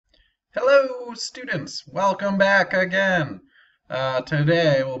Hello, students! Welcome back again.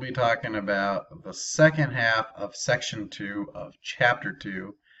 Today we'll be talking about the second half of section 2 of chapter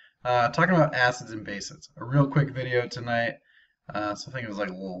 2, talking about acids and bases. A real quick video tonight, so I think it was like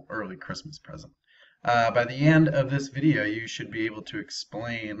a little early Christmas present. By the end of this video, you should be able to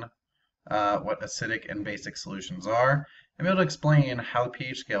explain what acidic and basic solutions are, and be able to explain how the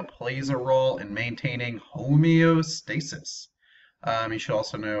pH scale plays a role in maintaining homeostasis. You should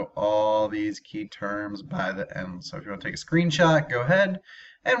also know all these key terms by the end. So if you want to take a screenshot, go ahead,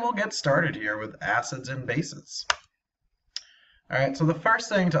 and we'll get started here with acids and bases. All right, so the first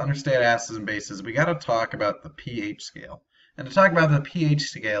thing to understand acids and bases, we got to talk about the pH scale. And to talk about the pH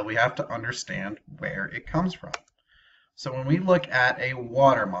scale, we have to understand where it comes from. So when we look at a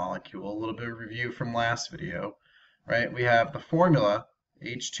water molecule, a little bit of review from last video, right? We have the formula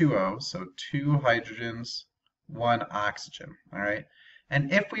H2O, so 2 hydrogens, 1 oxygen, all right?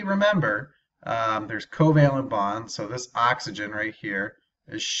 And if we remember, there's covalent bonds, so this oxygen right here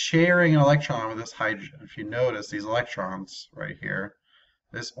is sharing an electron with this hydrogen. If you notice these electrons right here,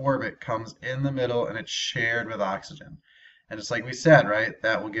 this orbit comes in the middle and it's shared with oxygen. And just like we said, right,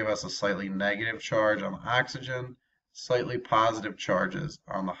 that will give us a slightly negative charge on the oxygen, slightly positive charges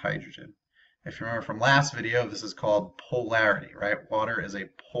on the hydrogen. If you remember from last video, this is called polarity, right? Water is a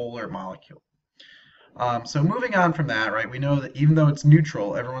polar molecule. So moving on from that, right, we know that even though it's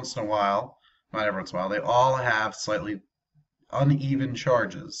neutral, every once in a while, not every once in a while, they all have slightly uneven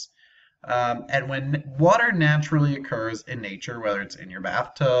charges. And when water naturally occurs in nature, whether it's in your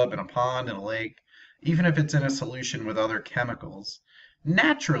bathtub, in a pond, in a lake, even if it's in a solution with other chemicals,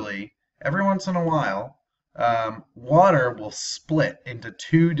 naturally, every once in a while, water will split into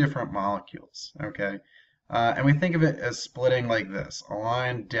two different molecules, okay? And we think of it as splitting like this, a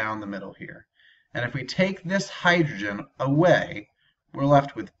line down the middle here. And if we take this hydrogen away, we're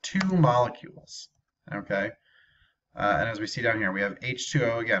left with two molecules, okay? And as we see down here, we have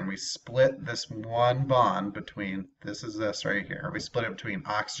H2O again. We split this one bond between, this is this right here. We split it between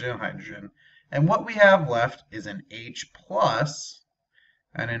oxygen and hydrogen. And what we have left is an H plus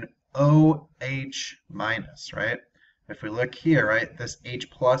and an OH minus, right? If we look here, right, this H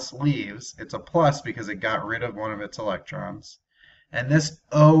plus leaves. It's a plus because it got rid of one of its electrons. And this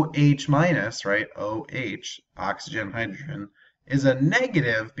OH minus, right, OH, oxygen, hydrogen, is a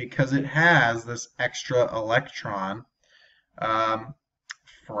negative because it has this extra electron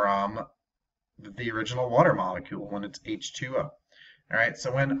from the original water molecule when it's H2O. All right,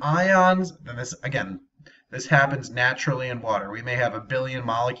 so when ions, then this, again, this happens naturally in water. We may have a billion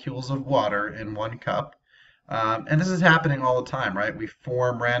molecules of water in one cup. And this is happening all the time, right? We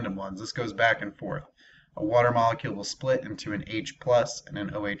form random ones. This goes back and forth. A water molecule will split into an H plus and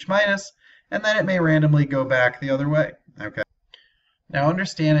an OH minus, and then it may randomly go back the other way. Okay. Now,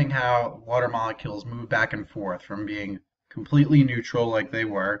 understanding how water molecules move back and forth from being completely neutral like they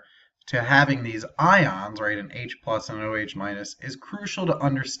were to having these ions, right, an H plus and an OH minus, is crucial to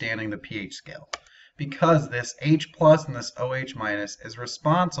understanding the pH scale because this H plus and this OH minus is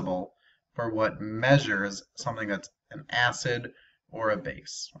responsible for what measures something that's an acid or a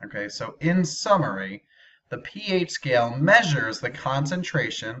base. Okay, so in summary, the pH scale measures the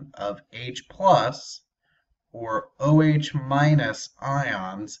concentration of H plus or OH minus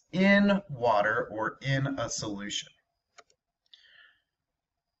ions in water or in a solution.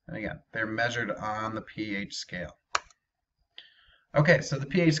 And again, they're measured on the pH scale. Okay, so the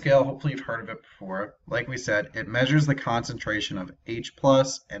pH scale, hopefully you've heard of it before. Like we said, it measures the concentration of H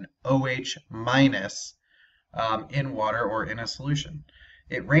plus and OH minus in water or in a solution.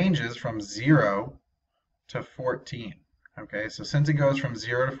 It ranges from 0 to 14. Okay, so since it goes from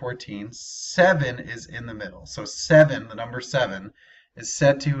 0 to 14, 7 is in the middle. So 7, the number 7, is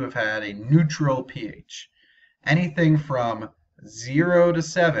said to have had a neutral pH. Anything from 0 to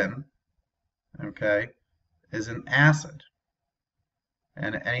 7, okay, is an acid.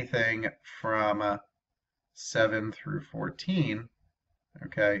 And anything from 7 through 14,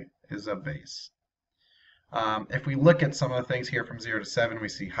 okay, is a base. If we look at some of the things here from 0 to 7, we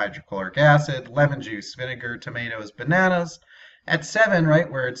see hydrochloric acid, lemon juice, vinegar, tomatoes, bananas. At 7,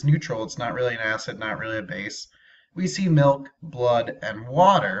 right, where it's neutral, it's not really an acid, not really a base, we see milk, blood, and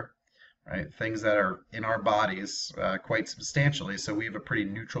water, right, things that are in our bodies quite substantially, so we have a pretty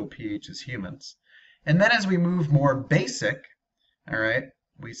neutral pH as humans. And then as we move more basic, all right,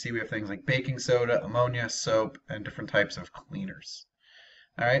 we have things like baking soda, ammonia, soap, and different types of cleaners.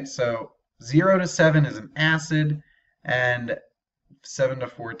 All right, so 0 to 7 is an acid, and 7 to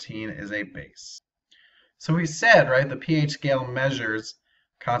 14 is a base. So we said, right, the pH scale measures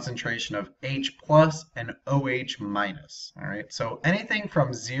concentration of H plus and OH minus. All right, so anything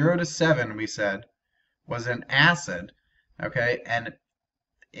from 0 to 7, we said, was an acid, okay, and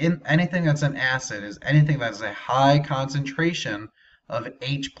in anything that's an acid is anything that has a high concentration of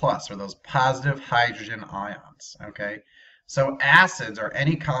H plus, or those positive hydrogen ions, okay? So acids are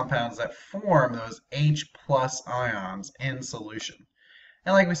any compounds that form those H plus ions in solution.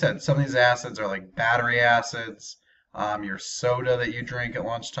 And like we said, some of these acids are like battery acids, your soda that you drink at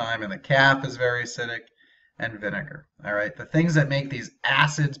lunchtime, and the cap is very acidic, and vinegar. All right, the things that make these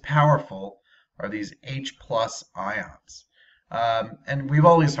acids powerful are these H plus ions. And we've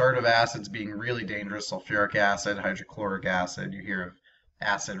always heard of acids being really dangerous: sulfuric acid, hydrochloric acid. You hear of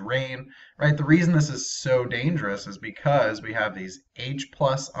acid rain, right? The reason this is so dangerous is because we have these H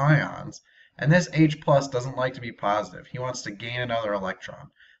plus ions, and this H plus doesn't like to be positive. He wants to gain another electron.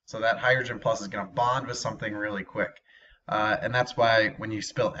 So that hydrogen plus is going to bond with something really quick. And that's why when you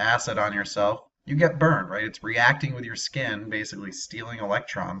spill acid on yourself, you get burned, right? It's reacting with your skin, basically stealing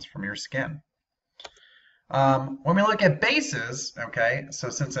electrons from your skin. When we look at bases, okay, so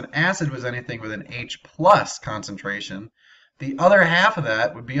since an acid was anything with an H plus concentration, the other half of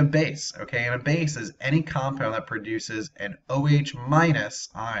that would be a base, okay? And a base is any compound that produces an OH minus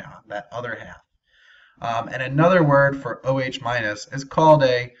ion, that other half. And another word for OH minus is called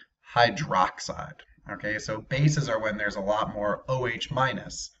a hydroxide, okay? So bases are when there's a lot more OH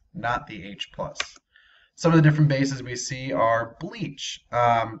minus, not the H plus. Some of the different bases we see are bleach.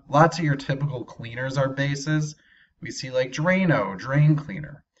 Lots of your typical cleaners are bases. We see like Drano, drain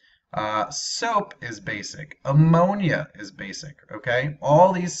cleaner. Soap is basic. Ammonia is basic, okay?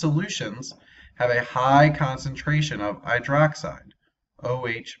 All these solutions have a high concentration of hydroxide,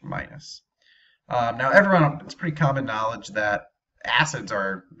 OH minus. Now everyone, it's pretty common knowledge that acids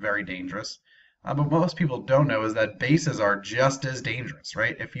are very dangerous. But most people don't know is that bases are just as dangerous,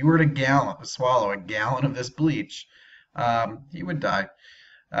 right? If you were to swallow a gallon of this bleach, you would die.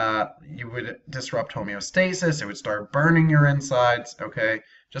 You would disrupt homeostasis. It would start burning your insides, okay?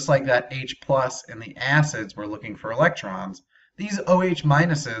 Just like that H plus in the acids were looking for electrons, these OH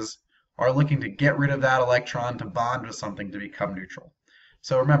minuses are looking to get rid of that electron to bond with something to become neutral.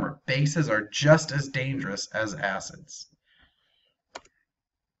 So remember, bases are just as dangerous as acids.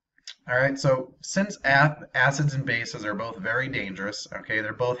 All right, so since acids and bases are both very dangerous, okay,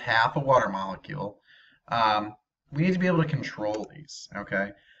 they're both half a water molecule, we need to be able to control these,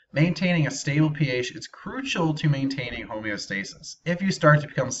 okay? Maintaining a stable pH is crucial to maintaining homeostasis. If you start to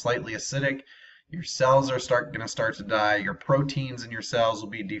become slightly acidic, your cells are going to start to die, your proteins in your cells will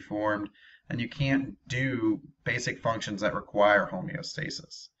be deformed, and you can't do basic functions that require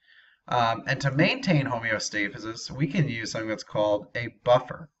homeostasis. And to maintain homeostasis, we can use something that's called a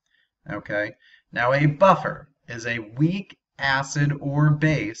buffer. Okay, now a buffer is a weak acid or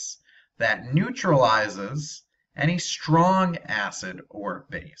base that neutralizes any strong acid or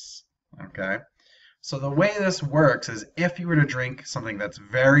base. Okay, so the way this works is if you were to drink something that's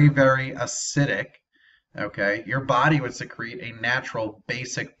very, very acidic, okay, your body would secrete a natural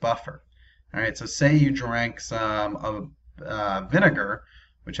basic buffer. All right, so say you drank some of vinegar,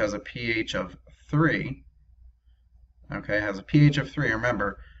 which has a pH of 3. Okay, has a pH of 3.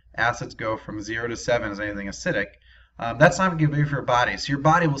 Remember, acids go from 0 to 7 as anything acidic. That's not good for your body. So your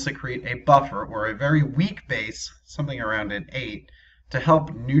body will secrete a buffer or a very weak base, something around an 8, to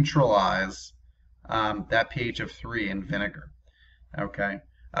help neutralize that pH of 3 in vinegar. Okay.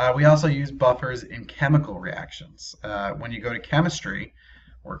 We also use buffers in chemical reactions. When you go to chemistry,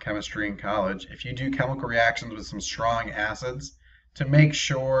 or chemistry in college, if you do chemical reactions with some strong acids, to make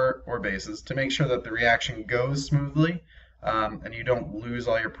sure, or bases, to make sure that the reaction goes smoothly, and you don't lose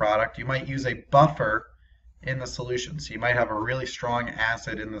all your product, you might use a buffer in the solution. So you might have a really strong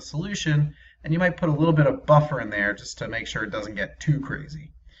acid in the solution, and you might put a little bit of buffer in there just to make sure it doesn't get too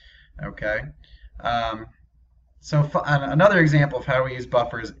crazy. Okay. Another example of how we use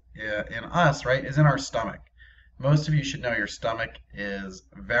buffers in us, right, is in our stomach. Most of you should know your stomach is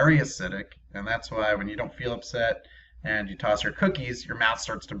very acidic, and that's why when you don't feel upset and you toss your cookies, your mouth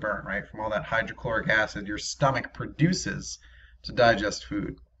starts to burn, right? From all that hydrochloric acid your stomach produces to digest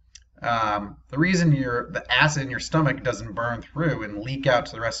food. The reason the acid in your stomach doesn't burn through and leak out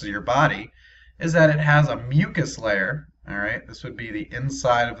to the rest of your body is that it has a mucus layer, all right? This would be the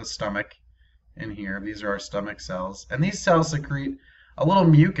inside of the stomach in here. These are our stomach cells. And these cells secrete a little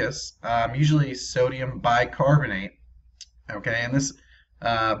mucus, usually sodium bicarbonate, okay? And this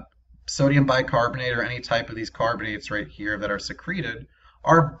sodium bicarbonate or any type of these carbonates right here that are secreted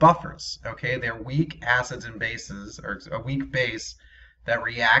are buffers, okay? They're weak acids and bases, or a weak base that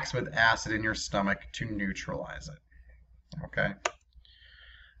reacts with acid in your stomach to neutralize it, okay?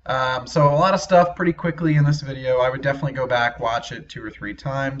 So a lot of stuff pretty quickly in this video. I would definitely go back, watch it 2 or 3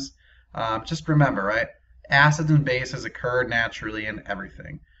 times. Just remember, right? Acids and bases occur naturally in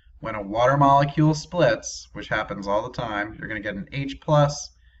everything. When a water molecule splits, which happens all the time, you're going to get an H plus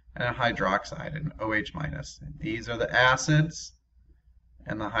and a hydroxide, an OH minus. These are the acids,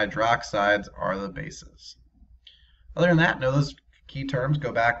 and the hydroxides are the bases. Other than that, know those key terms.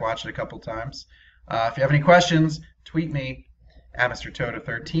 Go back, watch it a couple times. If you have any questions, tweet me at Mr.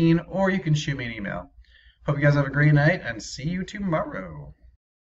 Toda13, or you can shoot me an email. Hope you guys have a great night, and see you tomorrow.